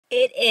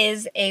It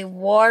is a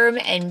warm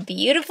and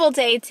beautiful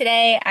day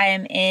today. I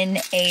am in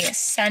a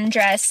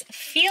sundress,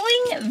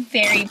 feeling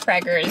very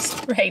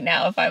preggers right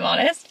now, if I'm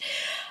honest.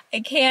 I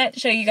can't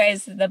show you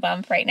guys the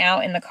bump right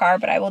now in the car,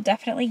 but I will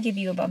definitely give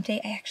you a bump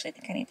date. I actually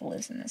think I need to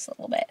loosen this a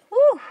little bit.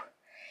 Woo!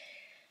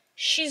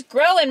 She's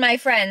growing, my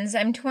friends.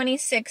 I'm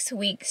 26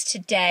 weeks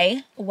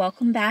today.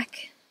 Welcome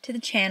back to the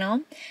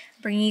channel.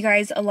 Bringing you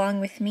guys along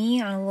with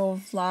me on a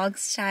little vlog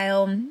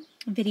style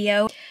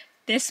video.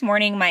 This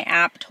morning, my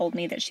app told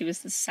me that she was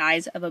the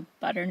size of a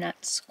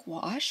butternut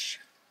squash,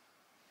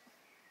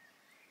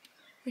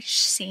 which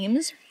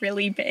seems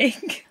really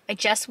big. I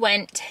just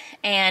went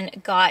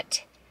and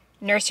got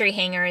nursery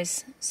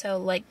hangers, so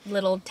like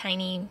little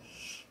tiny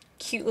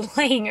cute little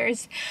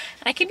hangers.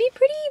 And I can be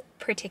pretty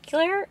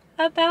particular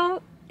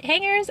about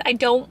hangers. I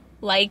don't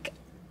like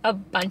a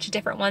bunch of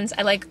different ones.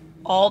 I like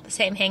all the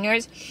same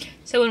hangers.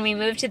 So when we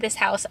moved to this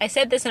house, I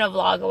said this in a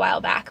vlog a while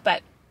back,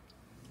 but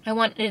I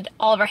wanted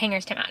all of our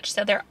hangers to match.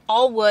 So they're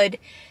all wood,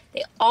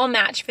 they all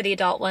match for the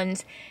adult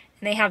ones,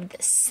 and they have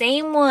the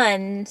same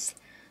ones,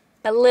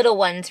 but little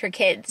ones for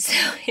kids.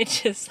 So it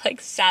just like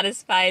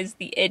satisfies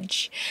the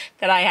itch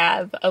that I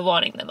have of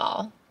wanting them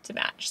all to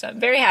match. So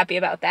I'm very happy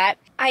about that.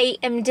 I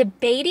am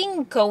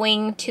debating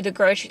going to the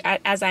grocery,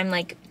 as I'm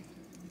like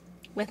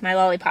with my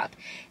lollipop.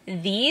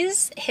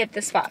 These hit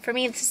the spot for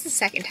me. This is the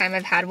second time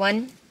I've had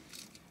one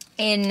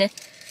in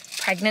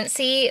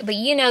pregnancy, but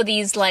you know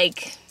these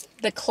like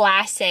the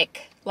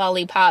classic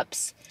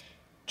lollipops,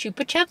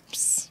 Chupa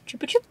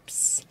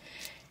Chups,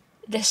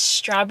 the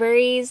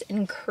strawberries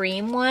and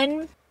cream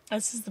one.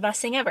 This is the best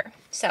thing ever.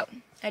 So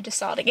I just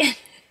saw it again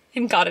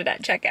and got it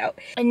at checkout.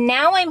 And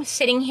now I'm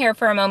sitting here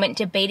for a moment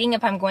debating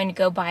if I'm going to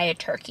go buy a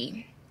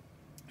turkey.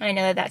 I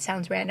know that that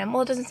sounds random.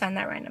 Well, it doesn't sound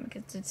that random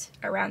because it's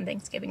around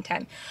Thanksgiving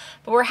time.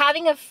 But we're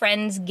having a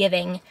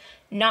Friendsgiving,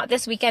 not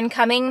this weekend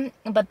coming,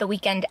 but the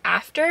weekend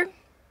after.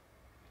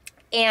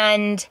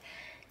 And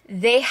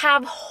they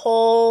have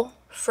whole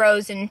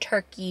frozen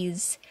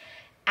turkeys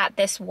at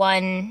this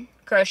one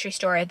grocery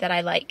store that I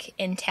like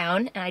in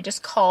town. And I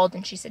just called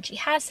and she said she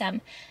has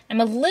some.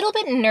 I'm a little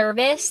bit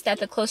nervous that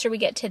the closer we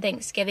get to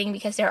Thanksgiving,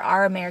 because there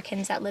are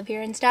Americans that live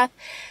here and stuff,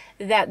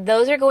 that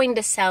those are going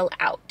to sell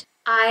out.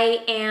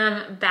 I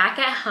am back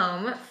at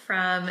home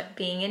from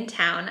being in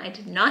town. I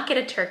did not get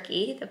a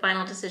turkey. The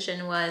final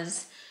decision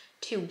was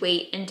to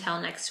wait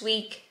until next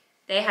week.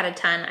 They had a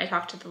ton. I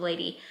talked to the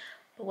lady.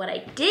 But what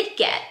I did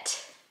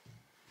get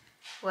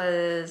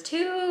was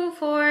 2,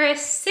 4,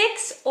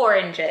 6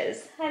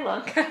 oranges. Hi,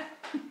 Lonka.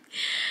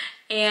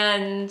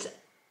 And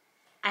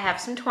I have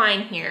some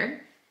twine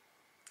here.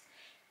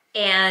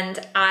 And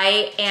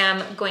I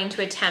am going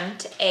to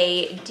attempt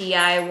a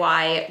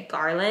DIY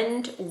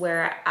garland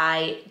where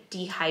I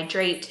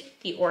dehydrate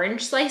the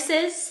orange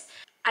slices.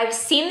 I've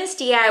seen this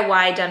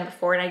DIY done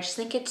before and I just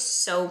think it's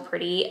so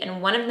pretty.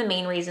 And one of the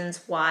main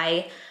reasons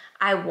why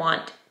I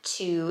want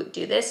to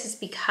do this is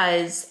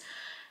because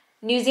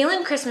New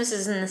Zealand Christmas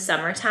is in the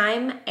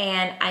summertime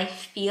and I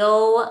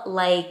feel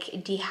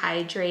like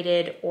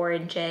dehydrated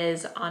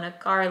oranges on a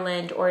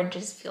garland,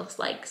 oranges feels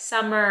like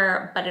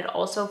summer, but it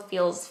also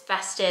feels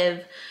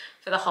festive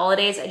for the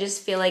holidays. I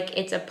just feel like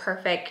it's a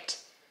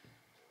perfect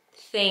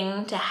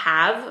thing to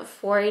have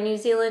for a New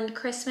Zealand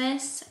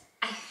Christmas.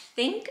 I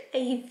think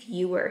a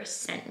viewer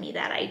sent me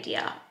that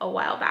idea a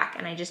while back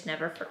and I just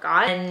never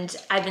forgot. And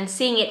I've been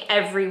seeing it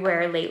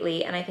everywhere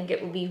lately and I think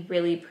it will be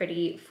really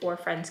pretty for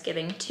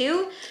Friendsgiving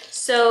too.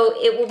 So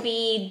it will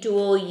be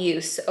dual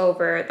use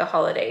over the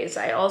holidays.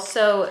 I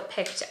also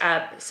picked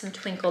up some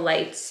twinkle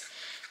lights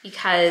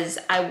because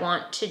I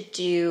want to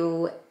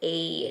do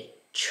a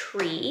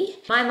tree.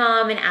 My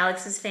mom and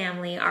Alex's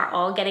family are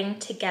all getting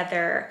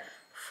together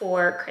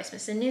for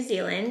Christmas in New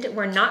Zealand.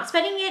 We're not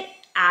spending it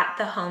at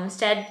the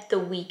Homestead the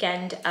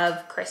weekend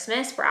of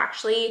Christmas. We're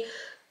actually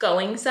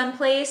going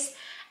someplace,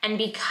 and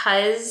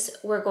because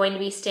we're going to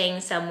be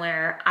staying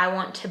somewhere, I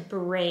want to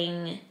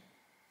bring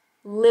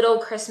little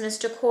Christmas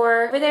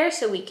decor over there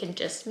so we can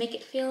just make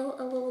it feel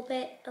a little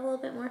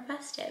bit more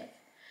festive.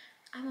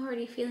 I'm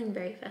already feeling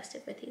very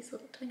festive with these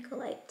little twinkle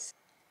lights.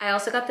 I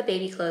also got the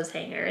baby clothes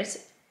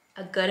hangers,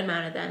 a good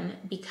amount of them,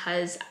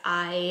 because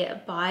I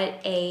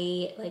bought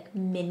a like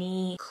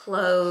mini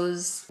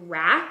clothes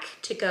rack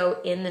to go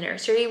in the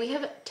nursery. We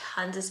have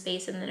tons of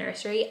space in the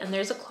nursery and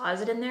there's a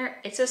closet in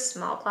there. It's a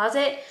small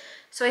closet.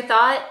 So I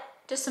thought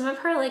just some of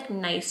her like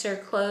nicer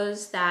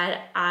clothes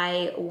that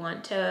I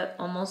want to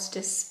almost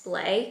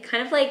display,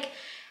 kind of like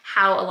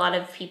how a lot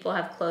of people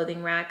have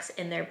clothing racks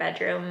in their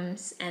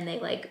bedrooms and they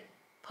like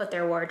put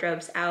their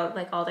wardrobes out,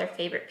 like all their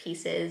favorite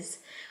pieces,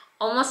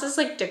 almost as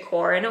like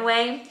decor in a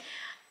way.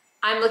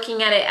 I'm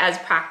looking at it as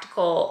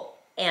practical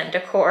and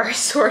decor,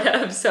 sort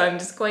of. So I'm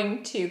just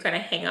going to kind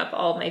of hang up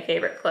all my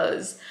favorite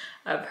clothes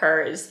of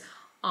hers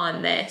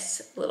on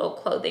this little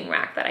clothing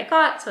rack that I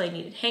got. So I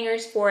needed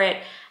hangers for it.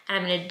 And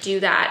I'm gonna do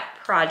that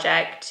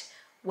project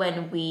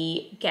when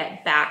we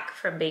get back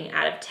from being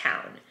out of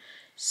town.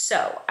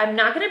 So I'm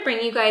not gonna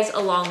bring you guys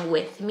along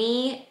with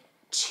me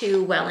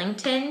to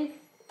Wellington.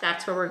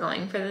 That's where we're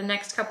going for the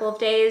next couple of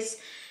days,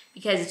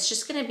 because it's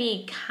just gonna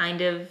be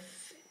kind of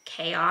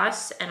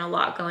chaos and a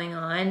lot going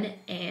on.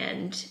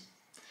 And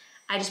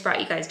I just brought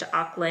you guys to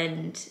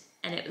Auckland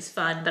and it was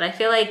fun, but I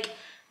feel like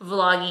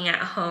vlogging at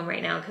home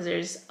right now because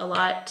there's a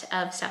lot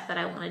of stuff that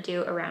I want to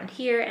do around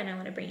here and I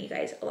want to bring you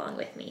guys along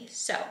with me.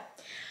 So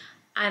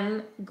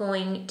I'm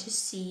going to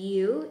see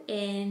you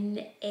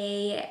in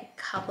a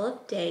couple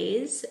of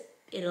days.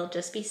 It'll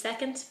just be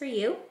seconds for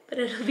you, but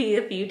it'll be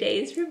a few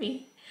days for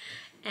me.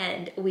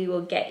 And we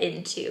will get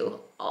into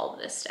all of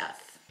this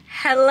stuff.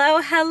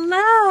 Hello,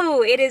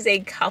 hello. It is a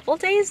couple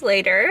days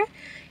later.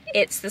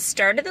 It's the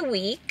start of the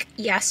week.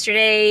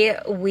 Yesterday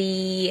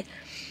we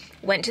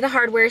went to the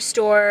hardware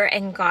store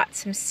and got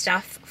some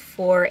stuff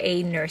for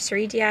a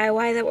nursery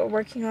DIY that we're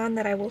working on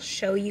that I will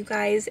show you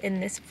guys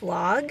in this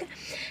vlog.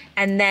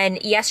 And then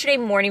yesterday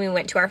morning we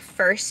went to our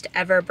first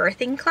ever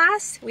birthing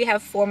class. We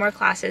have 4 more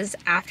classes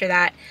after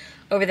that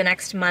over the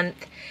next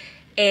month.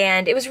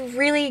 And it was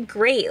really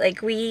great.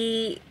 Like,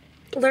 we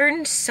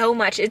learned so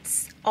much.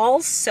 It's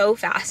all so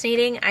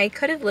fascinating. I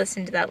could have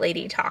listened to that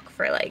lady talk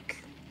for like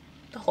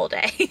the whole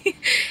day.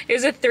 It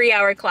was a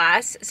 3-hour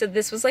class. So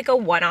this was like a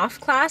one-off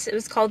class. It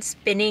was called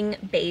Spinning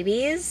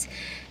Babies.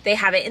 They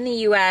have it in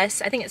the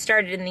US. I think it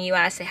started in the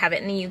US. They have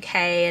it in the UK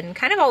and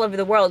kind of all over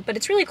the world. But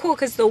it's really cool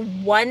because the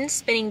one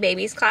Spinning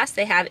Babies class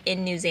they have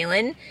in New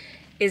Zealand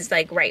is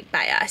like right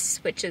by us,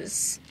 which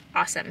is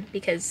awesome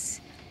because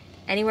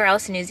anywhere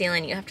else in New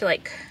Zealand you have to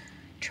like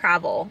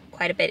travel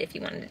quite a bit if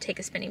you wanted to take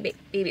a Spinning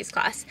Babies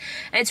class.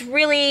 And it's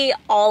really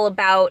all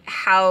about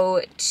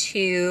how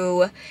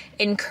to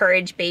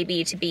encourage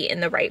baby to be in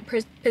the right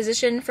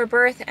position for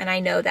birth. And I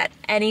know that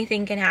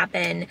anything can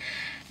happen.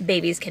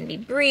 Babies can be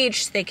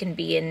breached, they can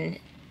be in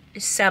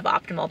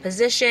suboptimal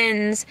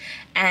positions,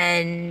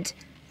 and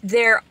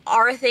there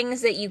are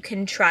things that you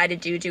can try to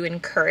do to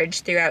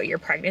encourage throughout your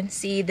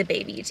pregnancy the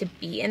baby to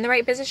be in the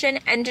right position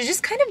and to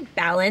just kind of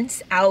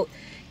balance out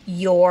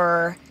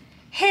your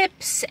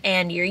hips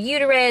and your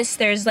uterus.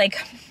 There's like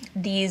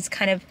these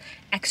kind of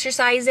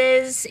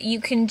exercises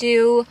you can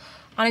do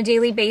on a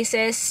daily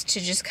basis to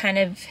just kind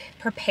of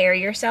prepare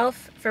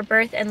yourself for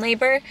birth and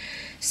labor.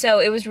 So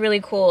it was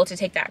really cool to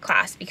take that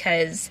class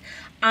because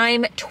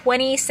I'm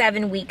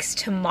 27 weeks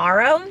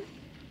tomorrow.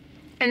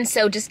 And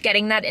so just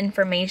getting that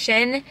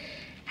information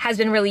has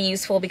been really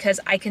useful because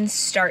I can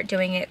start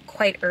doing it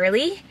quite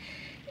early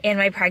in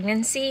my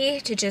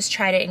pregnancy to just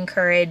try to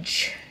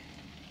encourage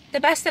the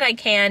best that I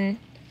can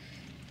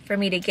for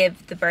me to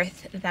give the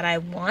birth that I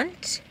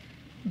want.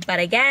 But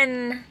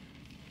again,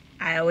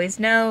 I always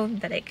know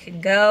that it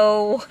could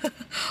go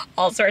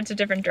all sorts of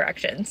different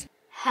directions.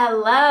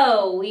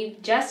 Hello,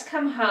 we've just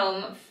come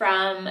home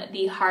from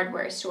the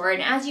hardware store,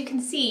 and as you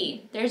can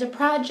see, there's a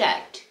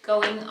project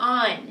going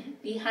on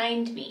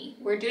behind me.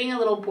 We're doing a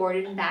little board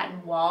and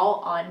batten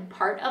wall on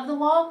part of the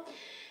wall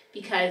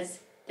because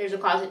there's a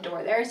closet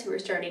door there, so we're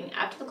starting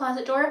after the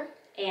closet door,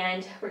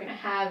 and we're gonna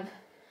have,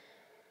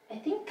 I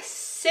think,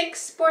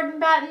 6 board and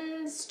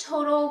battens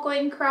total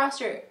going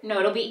across, or no,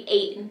 it'll be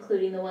 8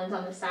 including the ones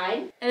on the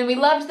side. And then we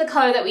loved the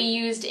color that we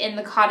used in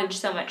the cottage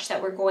so much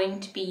that we're going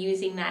to be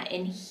using that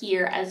in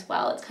here as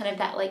well. It's kind of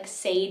that like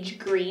sage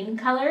green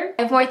color.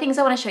 I have more things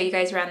I want to show you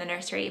guys around the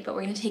nursery, but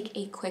we're going to take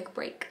a quick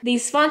break. The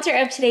sponsor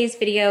of today's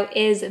video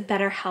is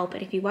BetterHelp,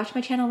 and if you watch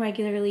my channel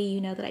regularly,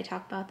 you know that I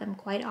talk about them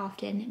quite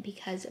often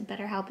because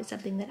BetterHelp is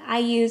something that I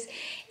use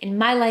in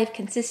my life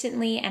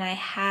consistently, and I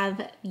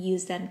have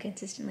used them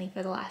consistently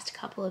for the last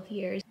couple of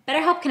years.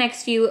 BetterHelp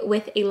connects you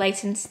with a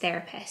licensed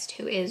therapist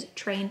who is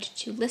trained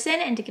to listen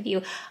and to give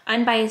you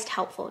unbiased,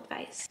 helpful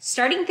advice.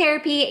 Starting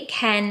therapy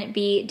can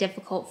be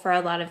difficult for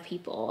a lot of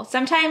people.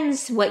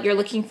 Sometimes what you're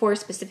looking for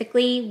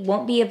specifically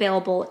won't be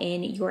available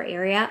in your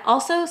area.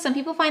 Also, some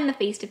people find the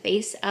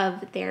face-to-face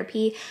of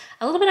therapy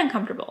a little bit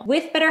uncomfortable.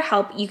 With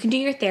BetterHelp, you can do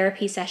your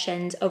therapy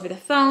sessions over the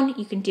phone,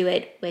 you can do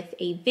it with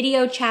a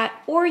video chat,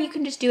 or you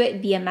can just do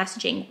it via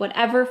messaging,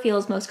 whatever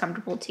feels most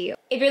comfortable to you.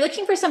 If you're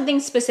looking for something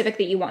specific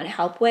that you want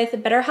help with,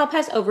 BetterHelp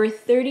has over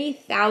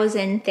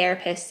 30,000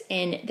 therapists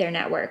in their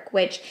network,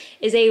 which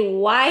is a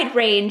wide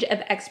range of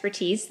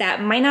expertise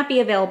that might not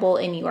be available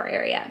in your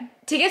area.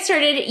 To get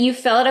started, you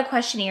fill out a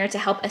questionnaire to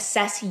help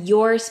assess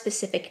your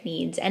specific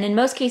needs. And in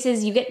most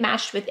cases, you get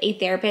matched with a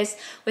therapist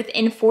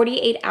within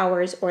 48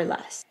 hours or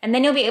less. And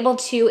then you'll be able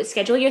to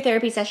schedule your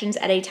therapy sessions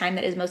at a time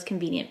that is most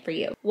convenient for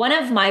you. One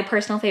of my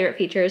personal favorite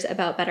features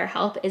about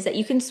BetterHelp is that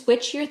you can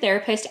switch your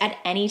therapist at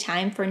any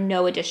time for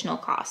no additional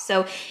cost.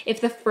 So if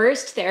the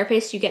first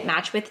therapist you get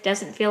matched with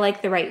doesn't feel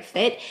like the right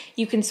fit,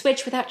 you can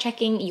switch without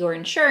checking your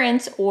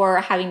insurance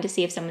or having to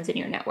see if someone's in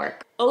your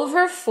network.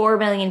 Over 4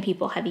 million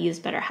people have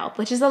used BetterHelp,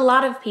 which is a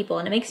lot of people,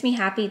 and it makes me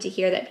happy to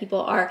hear that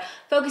people are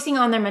focusing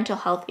on their mental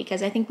health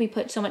because I think we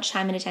put so much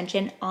time and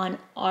attention on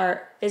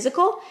our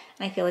physical,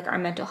 and I feel like our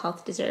mental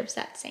health deserves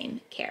that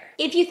same care.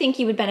 If you think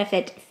you would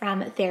benefit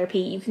from therapy,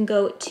 you can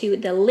go to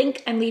the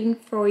link I'm leaving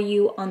for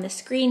you on the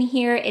screen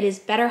here. It is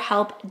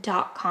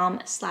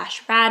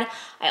betterhelp.com/rad.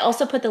 I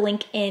also put the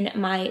link in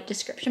my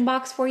description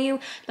box for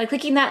you. By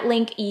clicking that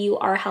link, you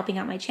are helping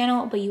out my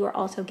channel, but you are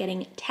also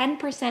getting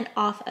 10%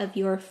 off of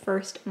your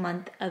first first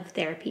month of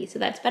therapy. So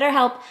that's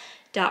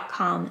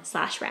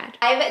betterhelp.com/rad.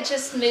 I've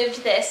just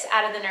moved this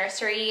out of the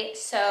nursery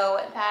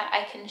so that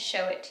I can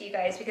show it to you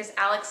guys because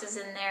Alex is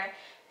in there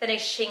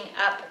finishing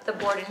up the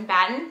board and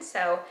batten.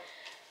 So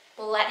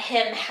we'll let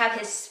him have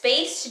his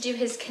space to do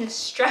his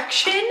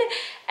construction.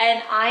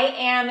 And I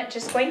am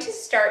just going to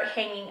start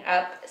hanging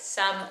up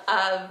some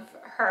of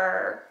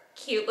her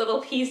cute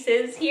little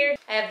pieces here.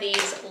 I have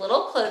these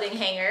little clothing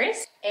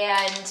hangers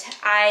and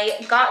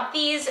I got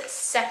these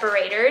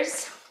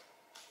separators.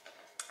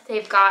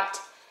 They've got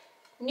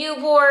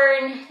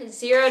newborn,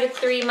 0 to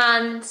 3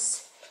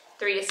 months,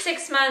 3 to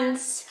 6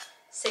 months,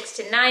 6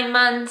 to 9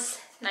 months,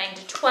 9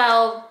 to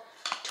 12,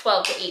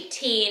 12 to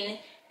 18,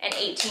 and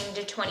 18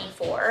 to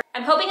 24.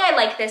 I'm hoping I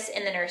like this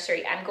in the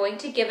nursery. I'm going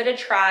to give it a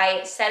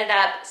try, set it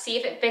up, see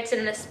if it fits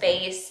in the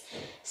space,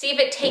 see if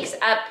it takes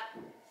up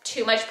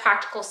too much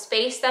practical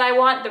space that I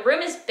want. The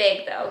room is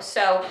big though,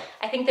 so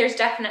I think there's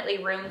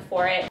definitely room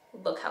for it.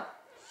 Look how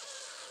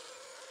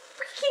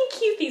freaking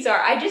cute these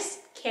are. I just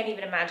can't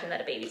even imagine that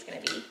a baby's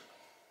gonna be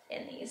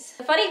in these.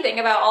 The funny thing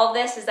about all of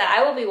this is that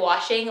I will be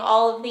washing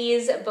all of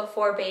these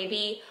before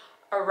baby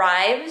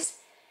arrives,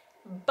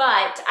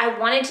 but I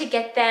wanted to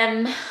get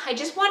them, I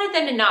just wanted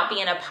them to not be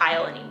in a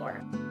pile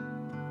anymore.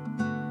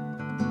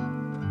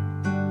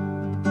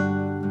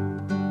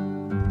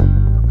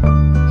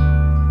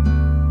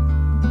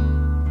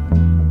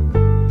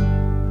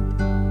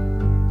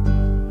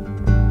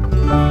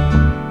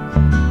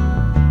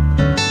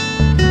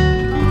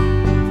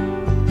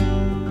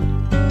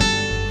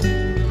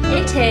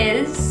 It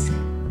is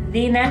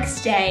the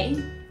next day.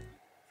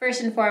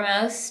 First and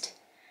foremost,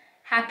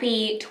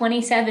 happy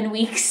 27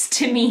 weeks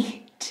to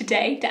me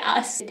today, to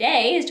us.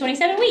 Today is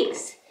 27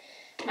 weeks.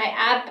 My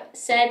app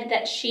said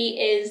that she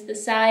is the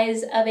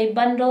size of a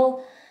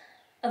bundle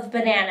of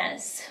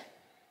bananas.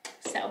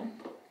 So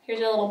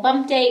here's a little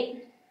bump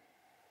date.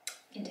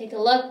 You can take a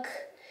look.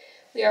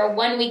 We are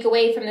 1 week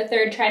away from the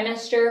 3rd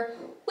trimester,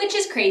 which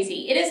is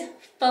crazy. It is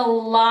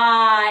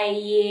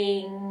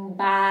flying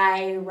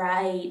by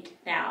right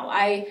now.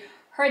 I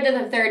heard that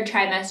the 3rd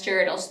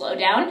trimester it'll slow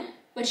down,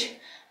 which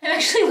I'm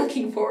actually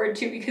looking forward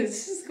to because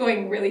this is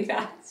going really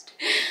fast.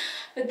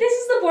 But this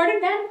is the board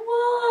and batten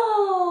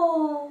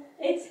wall.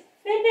 It's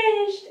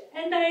finished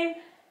and I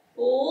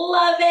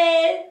love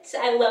it.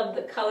 I love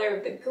the color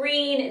of the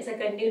green. It's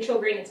like a neutral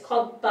green. It's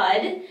called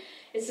Bud.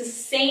 It's the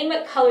same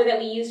color that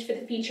we used for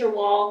the feature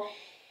wall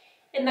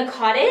in the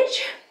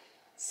cottage.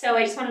 So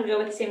I just wanted to go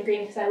with the same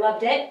green because I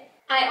loved it.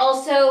 I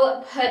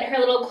also put her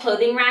little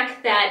clothing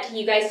rack that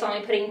you guys saw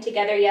me putting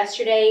together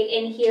yesterday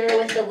in here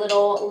with the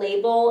little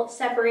label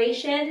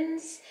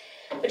separations,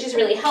 which is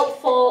really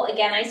helpful.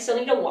 Again, I still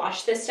need to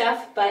wash this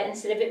stuff, but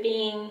instead of it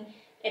being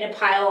in a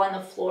pile on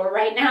the floor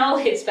right now,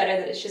 it's better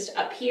that it's just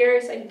up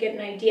here so I can get an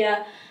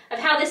idea of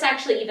how this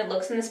actually even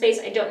looks in the space.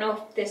 I don't know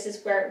if this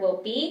is where it will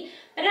be,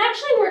 but it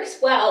actually works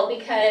well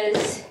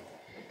because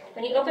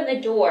when you open the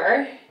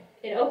door,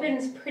 it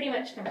opens pretty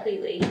much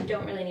completely. You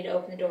don't really need to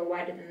open the door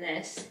wider than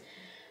this.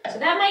 So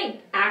that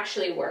might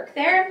actually work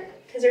there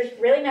because there's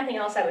really nothing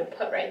else I would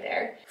put right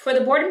there. For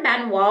the board and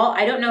batten wall,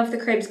 I don't know if the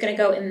crib's gonna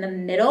go in the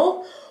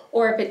middle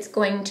or if it's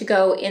going to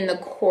go in the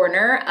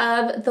corner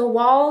of the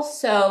wall.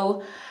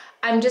 So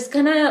I'm just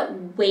gonna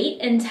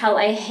wait until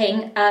I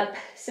hang up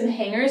some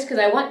hangers because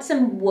I want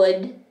some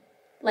wood,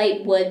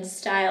 light wood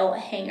style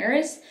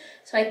hangers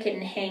so I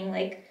can hang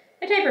like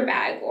a diaper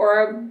bag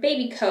or a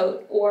baby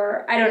coat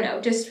or I don't know,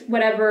 just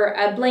whatever,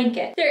 a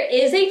blanket. There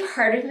is a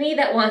part of me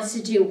that wants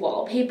to do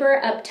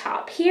wallpaper up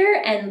top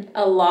here and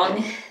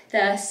along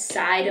the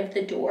side of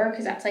the door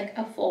because that's like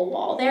a full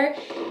wall there.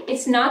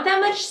 It's not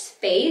that much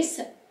space,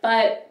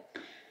 but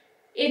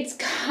it's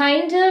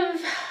kind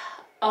of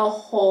a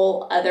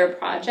whole other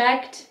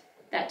project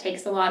that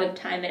takes a lot of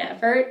time and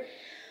effort.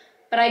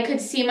 But I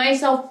could see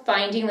myself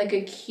finding like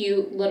a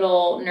cute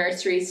little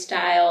nursery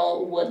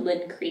style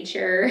woodland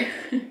creature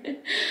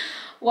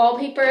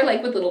wallpaper,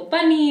 like with little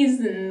bunnies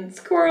and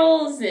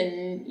squirrels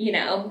and, you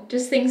know,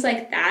 just things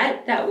like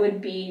that. That would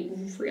be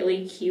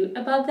really cute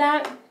above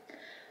that.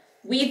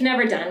 We've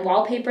never done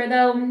wallpaper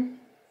though.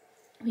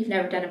 We've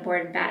never done a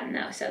board and batten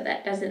though, so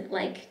that doesn't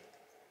like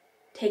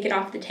take it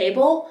off the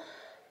table.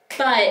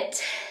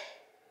 But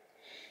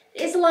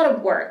it's a lot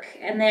of work,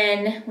 and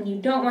then when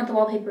you don't want the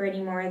wallpaper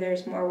anymore,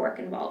 there's more work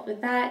involved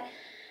with that.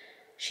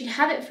 She'd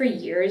have it for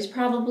years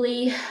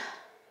probably,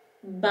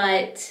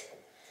 but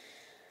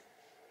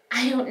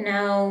I don't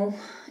know.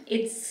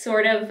 It's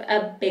sort of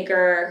a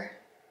bigger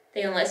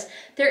thing on the list.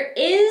 There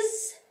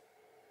is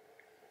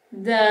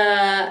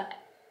the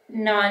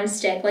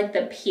non-stick, like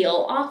the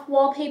peel off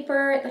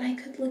wallpaper that I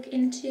could look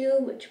into,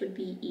 which would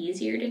be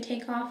easier to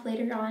take off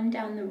later on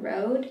down the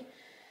road.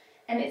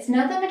 And it's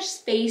not that much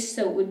space,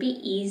 so it would be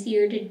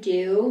easier to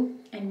do.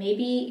 And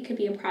maybe it could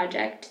be a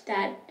project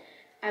that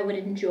I would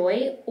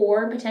enjoy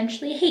or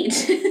potentially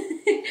hate.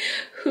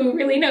 Who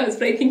really knows,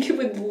 but I think it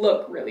would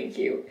look really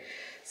cute.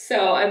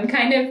 So I'm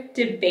kind of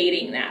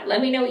debating that. Let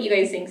me know what you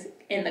guys think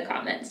in the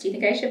comments. Do you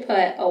think I should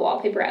put a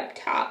wallpaper up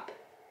top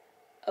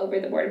over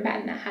the board and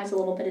batten that has a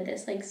little bit of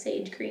this like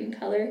sage green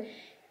color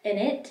in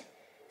it,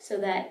 so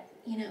that,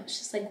 you know, it's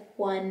just like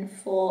one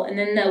full, and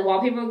then the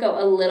wallpaper will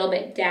go a little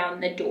bit down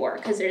the door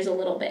because there's a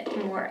little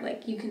bit more,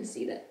 like you can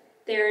see that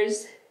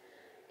there's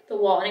the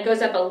wall, and it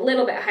goes up a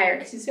little bit higher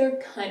because these are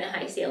kind of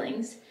high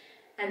ceilings,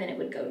 and then it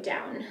would go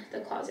down the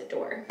closet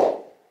door.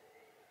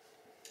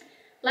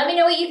 Let me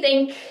know what you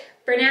think.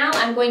 For now,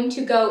 I'm going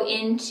to go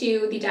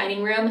into the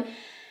dining room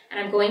and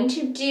I'm going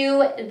to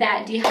do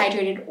that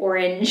dehydrated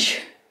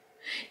orange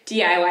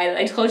DIY that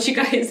I told you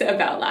guys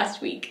about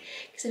last week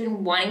because I've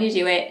been wanting to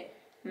do it.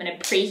 I'm gonna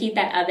preheat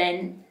that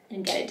oven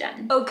and get it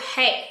done.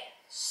 Okay,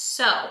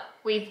 so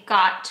we've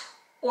got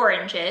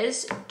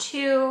oranges,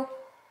 2,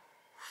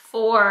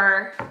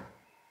 4,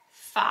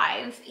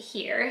 5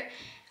 here.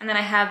 And then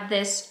I have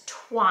this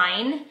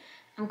twine.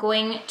 I'm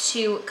going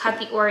to cut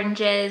the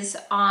oranges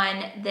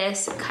on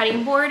this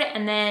cutting board,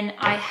 and then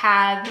I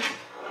have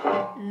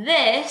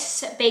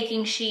this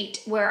baking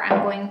sheet where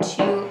I'm going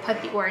to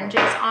put the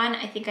oranges on.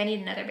 I think I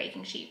need another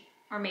baking sheet,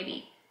 or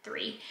maybe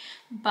 3,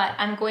 but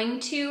I'm going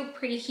to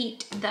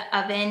preheat the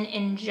oven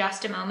in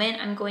just a moment.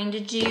 I'm going to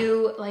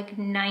do like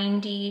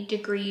 90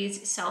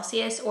 degrees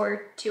Celsius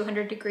or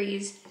 200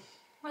 degrees,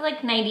 or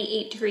like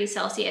 98 degrees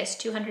Celsius,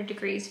 200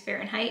 degrees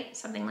Fahrenheit,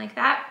 something like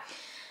that.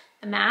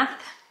 The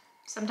math.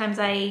 Sometimes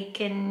I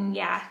can,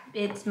 yeah,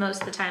 it's most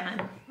of the time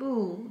I'm,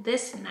 ooh,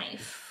 this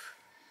knife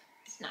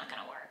is not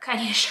gonna work. I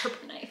need a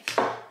sharper knife.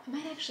 I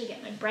might actually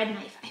get my bread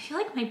knife. I feel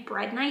like my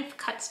bread knife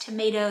cuts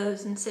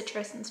tomatoes and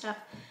citrus and stuff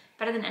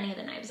better than any of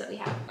the knives that we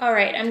have. All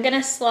right, I'm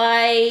gonna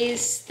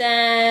slice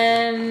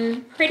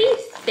them pretty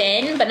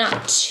thin, but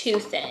not too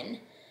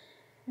thin.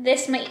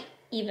 This might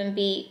even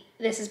be,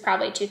 this is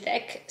probably too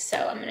thick,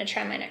 so I'm gonna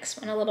try my next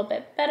one a little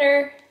bit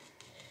better.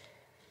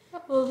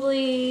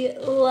 Probably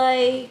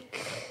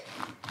like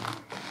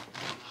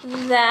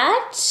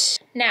that.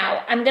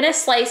 Now, I'm gonna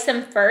slice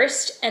them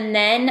first, and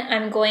then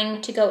I'm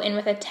going to go in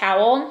with a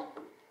towel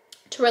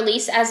to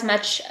release as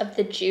much of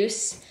the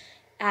juice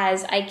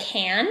as I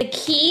can. The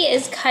key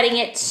is cutting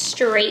it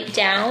straight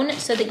down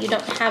so that you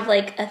don't have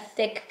like a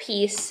thick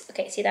piece.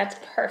 Okay, see, that's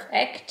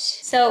perfect.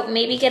 So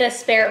maybe get a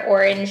spare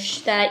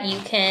orange that you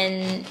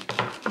can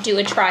do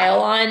a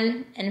trial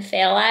on and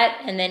fail at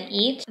and then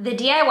eat. The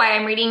DIY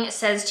I'm reading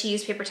says to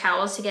use paper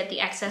towels to get the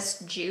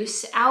excess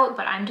juice out,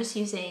 but I'm just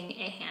using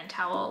a hand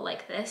towel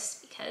like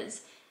this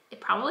because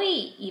it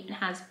probably even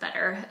has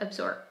better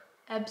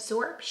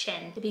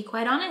absorption. To be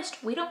quite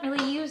honest, we don't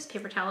really use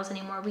paper towels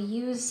anymore. We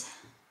use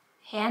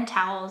hand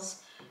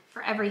towels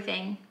for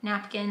everything,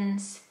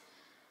 napkins,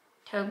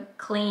 to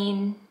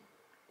clean.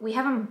 We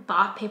haven't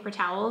bought paper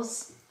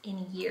towels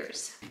in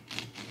years.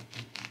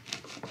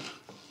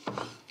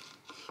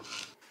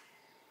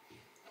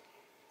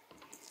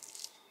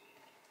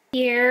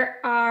 Here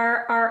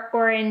are our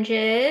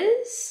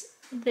oranges.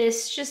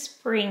 This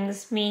just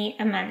brings me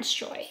immense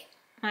joy.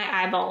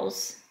 My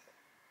eyeballs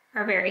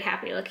are very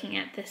happy looking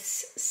at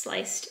this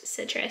sliced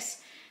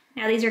citrus.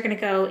 Now these are gonna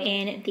go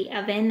in the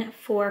oven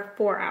for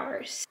 4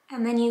 hours.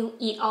 And then you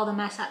eat all the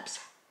mess ups.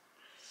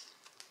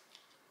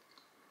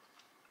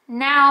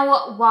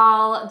 Now,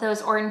 while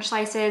those orange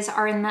slices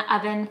are in the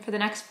oven for the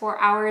next 4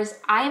 hours,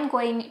 I am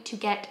going to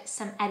get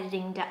some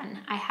editing done.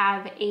 I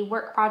have a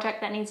work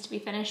project that needs to be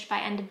finished by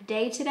end of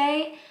day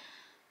today.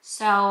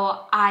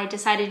 So I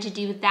decided to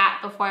do that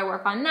before I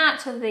work on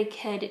that so they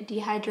could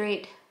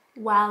dehydrate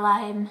while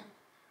I'm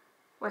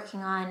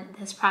working on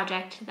this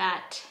project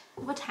that,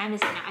 what time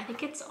is it now? I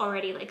think it's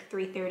already like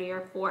 3:30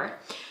 or 4.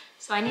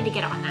 So I need to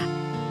get on that.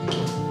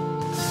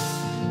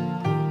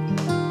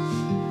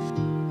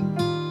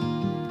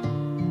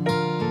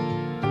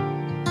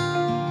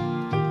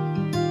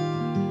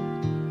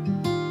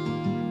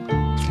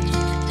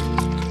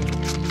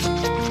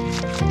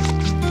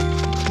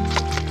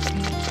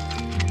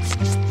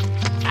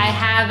 I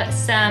have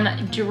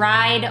some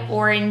dried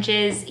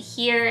oranges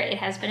here. It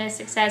has been a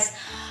success.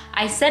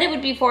 I said it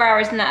would be 4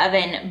 hours in the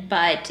oven,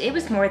 but it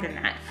was more than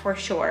that for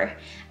sure.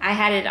 I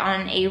had it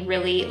on a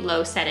really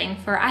low setting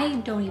for I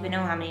don't even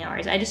know how many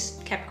hours. I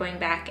just kept going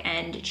back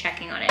and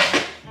checking on it.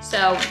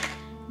 So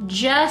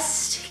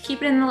just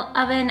keep it in the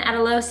oven at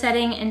a low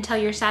setting until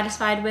you're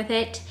satisfied with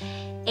it,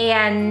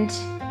 and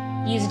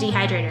use a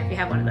dehydrator if you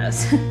have one of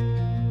those.